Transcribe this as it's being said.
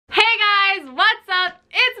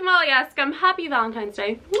Eskam, happy Valentine's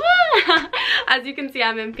Day. As you can see,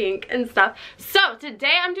 I'm in pink and stuff. So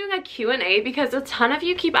today I'm doing a Q&A because a ton of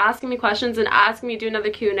you keep asking me questions and asking me to do another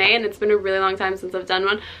Q&A, and it's been a really long time since I've done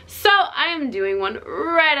one. So I am doing one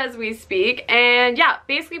right as we speak. And yeah,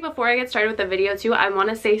 basically before I get started with the video too, I want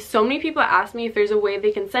to say so many people ask me if there's a way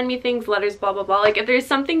they can send me things, letters, blah blah blah. Like if there's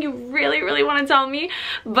something you really want to tell me,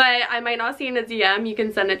 but I might not see in a DM, you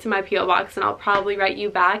can send it to my PO box and I'll probably write you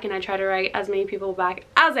back, and I try to write as many people back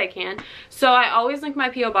as I can. So I always link my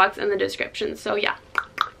PO box in the description. So yeah,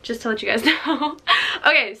 just to let you guys know.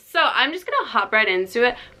 Okay, so I'm just gonna hop right into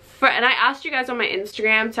it. And I asked you guys on my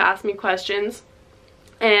Instagram to ask me questions,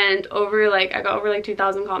 and I got over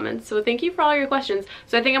 2,000 comments. So thank you for all your questions.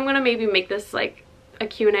 So I think I'm gonna maybe make this like a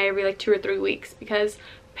Q&A every like 2 or 3 weeks, because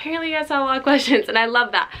apparently you guys have a lot of questions and I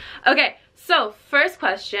love that. Okay, so first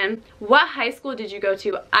question, what high school did you go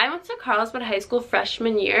to? I went to Carlsbad High School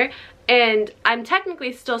freshman year, and I'm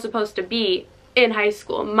technically still supposed to be in high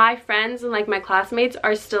school. My friends and like my classmates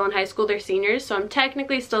are still in high school, they're seniors, so I'm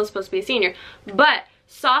technically still supposed to be a senior. But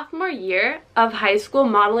sophomore year of high school,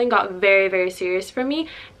 modeling got very serious for me,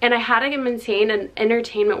 and I had to maintain an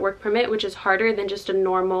entertainment work permit, which is harder than just a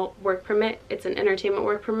normal work permit. It's an entertainment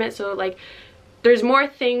work permit, so like there's more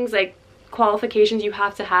things, like qualifications you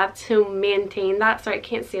have to maintain that. Sorry, I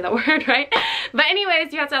can't say that word right. But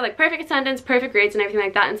anyways, you have to have like perfect attendance, perfect grades and everything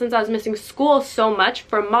like that. And since I was missing school so much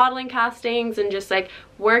for modeling castings and just like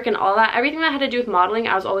work and all that, everything that had to do with modeling,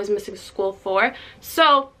 I was always missing school for.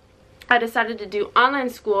 So I decided to do online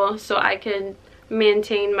school so I could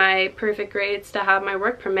maintain my perfect grades to have my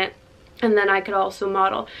work permit, and then I could also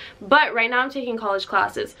model. But right now I'm taking college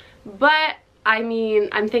classes. But I mean,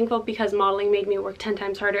 I'm thankful because modeling made me work 10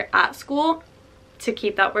 times harder at school to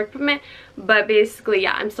keep that work permit. But basically,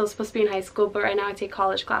 yeah, I'm still supposed to be in high school, but right now I take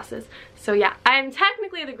college classes. So yeah, I'm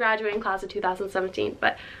technically the graduating class of 2017,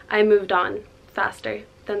 but I moved on faster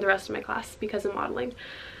than the rest of my class because of modeling.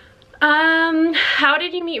 How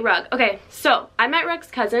did you meet Rug? Okay, so I met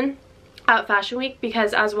Rug's cousin at Fashion Week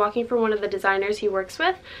because I was walking for one of the designers he works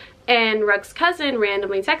with, and Rug's cousin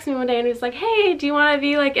randomly texted me one day and he was like, hey, do you want to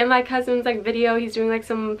be like in my cousin's like video? He's doing like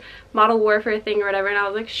some model warfare thing or whatever. And I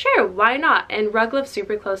was like, sure, why not? And Rug lives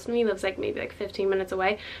super close to me, lives like maybe like 15 minutes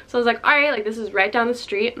away. So I was like, all right, like this is right down the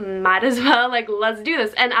street, might as well, like let's do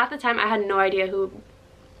this. And at the time I had no idea who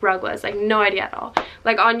Rug was, like no idea at all.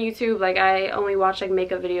 Like on YouTube, like I only watched like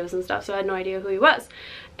makeup videos and stuff, so I had no idea who he was.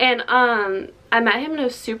 And I met him and it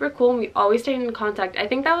was super cool, and we always stayed in contact. I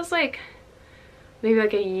think that was like maybe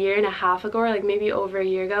like a year and a half ago, or like maybe over a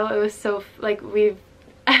year ago. It was so like when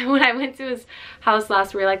I went to his house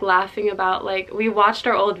last, we were like laughing about, like we watched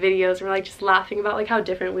our old videos and we're like just laughing about like how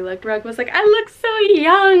different we looked. Rug was like, I look so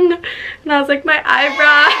young, and I was like, my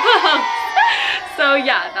eyebrows. So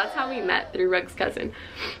yeah, that's how we met, through Rug's cousin,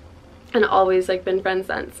 and always like been friends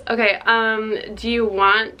since. Okay, do you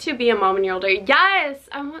want to be a mom when you're older? Yes,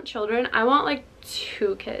 I want children. I want like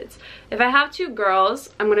 2 kids. If I have 2 girls,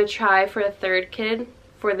 I'm gonna try for a 3rd kid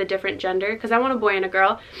for the different gender, because I want a boy and a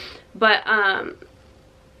girl. But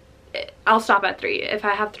I'll stop at 3. If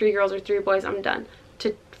I have 3 girls or 3 boys, I'm done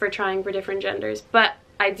for trying for different genders. But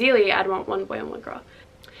ideally I'd want 1 boy and 1 girl.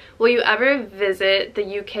 Will you ever visit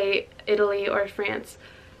the UK, Italy, or France?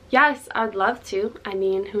 Yes, I'd love to. I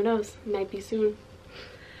mean, who knows, might be soon.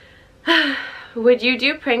 Would you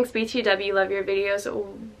do pranks? BTW, love your videos.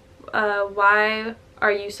 Why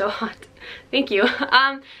are you so hot? Thank you.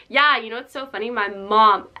 Yeah, you know what's so funny? My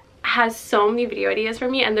mom has so many video ideas for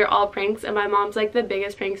me, and they're all pranks, and my mom's like the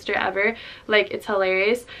biggest prankster ever. Like, it's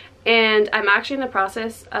hilarious. And I'm actually in the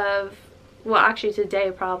process of, well, actually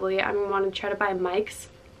today probably, I'm gonna try to buy mics,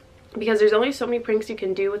 because there's only so many pranks you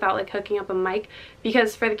can do without like hooking up a mic,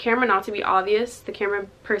 because for the camera not to be obvious, the camera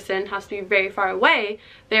person has to be very far away,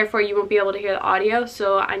 therefore you won't be able to hear the audio.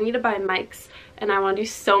 So I need to buy mics, and I want to do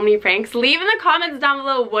so many pranks. Leave in the comments down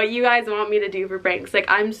below what you guys want me to do for pranks. Like,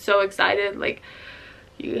 I'm so excited, like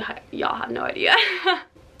y'all have no idea.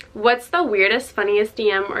 What's the weirdest, funniest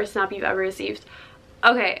DM or snap you've ever received?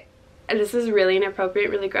 Okay, this is really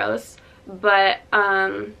inappropriate, really gross, but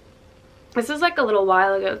this was like a little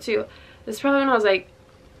while ago too. This is probably when I was like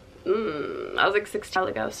 16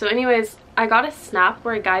 ago. So anyways, I got a snap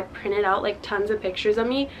where a guy printed out like tons of pictures of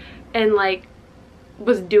me and like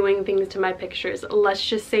was doing things to my pictures, let's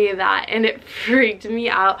just say that, and it freaked me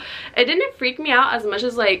out. It didn't freak me out as much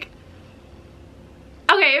as like,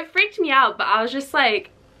 okay, it freaked me out, but I was just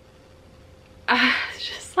like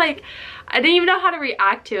I didn't even know how to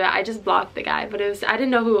react to it. I just blocked the guy, but I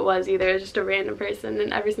didn't know who it was either. It was just a random person,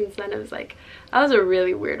 and ever since then it was like, that was a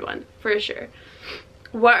really weird one for sure.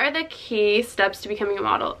 What are the key steps to becoming a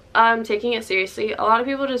model? Taking it seriously. A lot of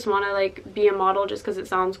people just want to like be a model just because it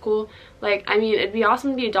sounds cool. Like, I mean, it'd be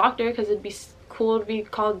awesome to be a doctor because it'd be cool to be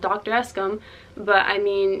called Dr. Eskam, but I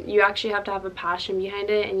mean, you actually have to have a passion behind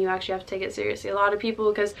it, and you actually have to take it seriously. A lot of people,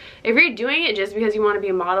 because if you're doing it just because you want to be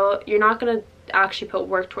a model, you're not gonna actually put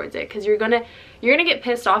work towards it, because you're gonna get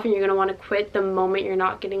pissed off and you're gonna want to quit the moment you're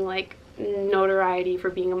not getting like notoriety for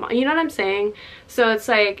being a model. You know what I'm saying? So it's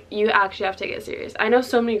like, you actually have to get serious. I know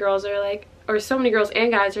so many girls are like, or so many girls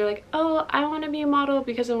and guys are like, oh, I want to be a model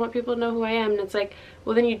because I want people to know who I am. And it's like,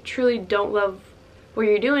 well, then you truly don't love what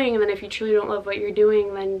you're doing, and then if you truly don't love what you're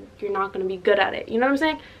doing, then you're not going to be good at it. You know what I'm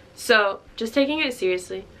saying? So just taking it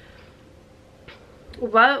seriously.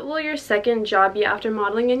 What will your second job be after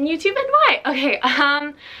modeling in YouTube, and why? Okay,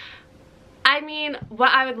 I mean,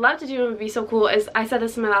 what I would love to do and would be so cool is, I said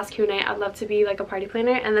this in my last Q&A, I'd love to be like a party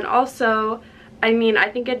planner. And then also, I mean, I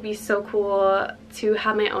think it'd be so cool to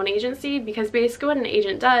have my own agency, because basically what an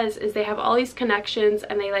agent does is they have all these connections,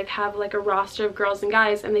 and they like have like a roster of girls and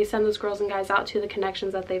guys, and they send those girls and guys out to the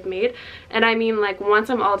connections that they've made. And I mean, like, once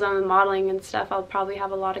I'm all done with modeling and stuff, I'll probably have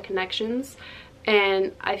a lot of connections,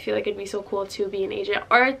 and I feel like it'd be so cool to be an agent,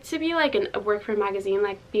 or to be like work for a magazine,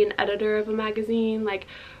 like be an editor of a magazine, like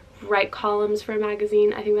write columns for a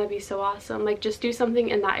magazine. I think that'd be so awesome. Like, just do something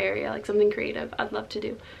in that area, like something creative. I'd love to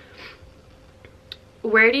do.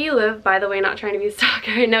 Where do you live? By the way, not trying to be a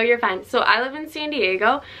stalker. No, you're fine. So I live in San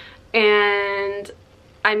Diego, and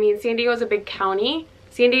I mean, San Diego is a big county.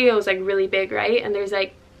 San Diego is like really big, right? And there's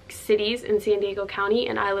like cities in San Diego County,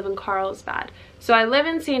 and I live in Carlsbad. So I live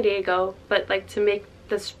in San Diego, but like to make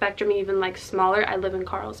the spectrum even like smaller, I live in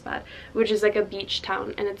Carlsbad, which is like a beach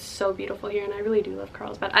town, and it's so beautiful here, and I really do love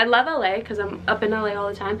Carlsbad. I love LA because I'm up in LA all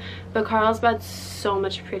the time, but Carlsbad's so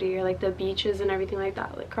much prettier, like the beaches and everything like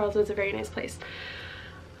that. Like, Carlsbad's a very nice place.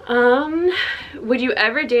 Would you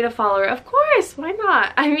ever date a follower? Of course, why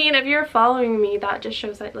not? I mean, if you're following me, that just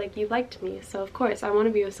shows that like you liked me, so of course I want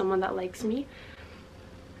to be with someone that likes me.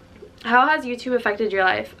 How has YouTube affected your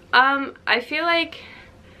life? I feel like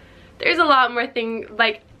there's a lot more things,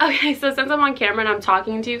 like, okay, so since I'm on camera and I'm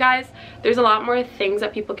talking to you guys, there's a lot more things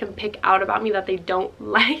that people can pick out about me that they don't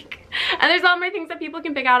like, and there's a lot more things that people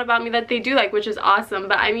can pick out about me that they do like, which is awesome.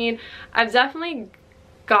 But I mean, I've definitely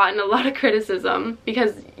gotten a lot of criticism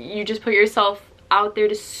because you just put yourself out there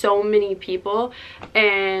to so many people,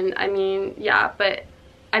 and I mean, yeah, but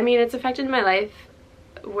I mean, it's affected my life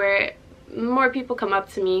where more people come up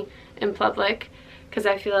to me in public, because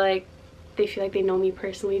I feel like they know me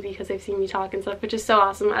personally because they've seen me talk and stuff, which is so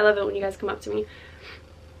awesome. I love it when you guys come up to me.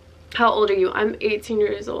 How old are you? I'm 18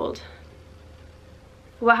 years old.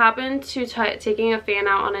 What happened to taking a fan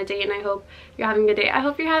out on a date? And I hope you're having a good day. I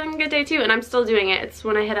hope you're having a good day too, and I'm still doing it. It's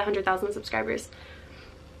when I hit 100,000 subscribers.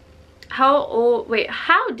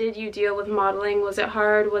 How did you deal with modeling? Was it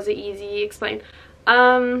hard? Was it easy? Explain.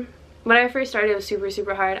 When I first started, it was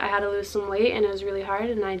super hard. I had to lose some weight, and it was really hard,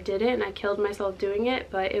 and I did it, and I killed myself doing it,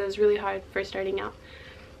 but it was really hard first starting out.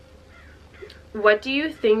 What do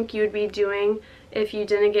you think you'd be doing if you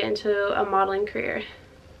didn't get into a modeling career?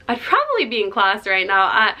 I'd probably be in class right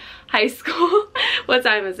now at high school. What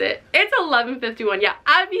time is it? It's 11:51. Yeah,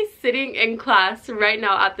 I'd be sitting in class right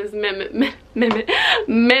now at this minute,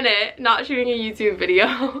 not shooting a YouTube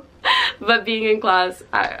video, but being in class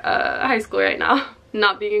at high school right now.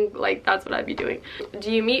 Not being like, that's what I'd be doing.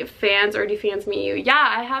 Do you meet fans, or do fans meet you? Yeah,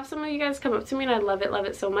 I have some of you guys come up to me, and I love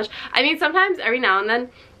it so much. I mean, sometimes every now and then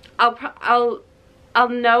I'll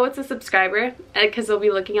know it's a subscriber, because they'll be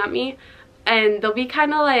looking at me, and they'll be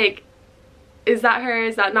kind of like, is that her?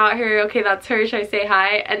 Is that not her? Okay, that's her. Should I say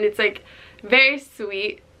hi? And it's like very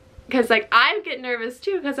sweet, because like I get nervous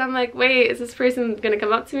too, because I'm like, wait, is this person gonna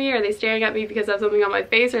come up to me? Are they staring at me because I have something on my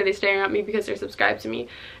face? Or are they staring at me because they're subscribed to me?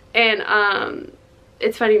 And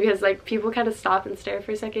it's funny because like people kind of stop and stare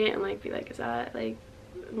for a second and like be like, is that like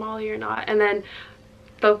Molly or not? And then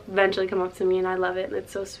they'll eventually come up to me, and I love it, and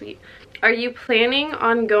it's so sweet. Are you planning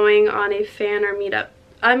on going on a fan or meetup?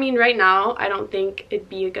 I mean, right now I don't think it'd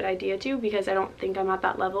be a good idea to, because I don't think I'm at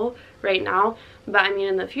that level right now, but I mean,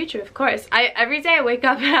 in the future, of course. Every day I wake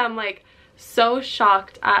up and I'm like so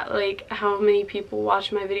shocked at like how many people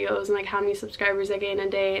watch my videos, and like how many subscribers I gain a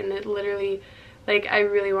day, and it literally, like, I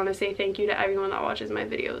really want to say thank you to everyone that watches my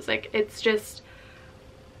videos. Like, it's just,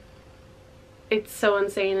 it's so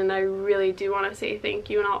insane, and I really do want to say thank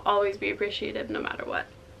you, and I'll always be appreciative no matter what.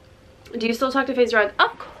 Do you still talk to FaZe Rug?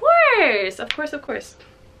 Of course! Of course.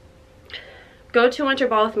 go to a winter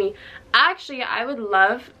ball with me. Actually, I would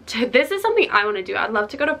love to, this is something I want to do. I'd love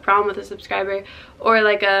to go to prom with a subscriber, or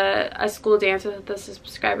like a school dance with a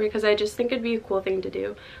subscriber, because I just think it'd be a cool thing to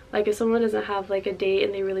do. Like if someone doesn't have like a date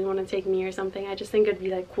and they really want to take me or something, I just think it'd be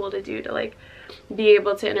like cool to do, to like be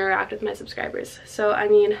able to interact with my subscribers. So I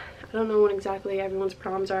mean, I don't know what exactly everyone's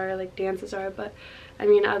proms are or like dances are, but I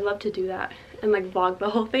mean, I'd love to do that and like vlog the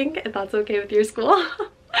whole thing, if that's okay with your school.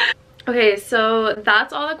 Okay, so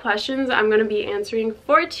that's all the questions I'm going to be answering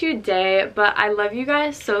for today, but I love you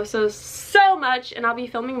guys so much, and I'll be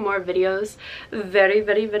filming more videos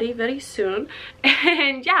very soon.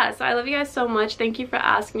 And yeah, so I love you guys so much. Thank you for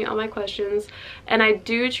asking me all my questions, and I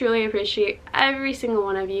do truly appreciate every single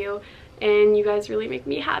one of you, and you guys really make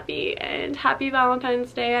me happy. And happy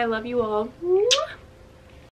Valentine's Day. I love you all. Mwah!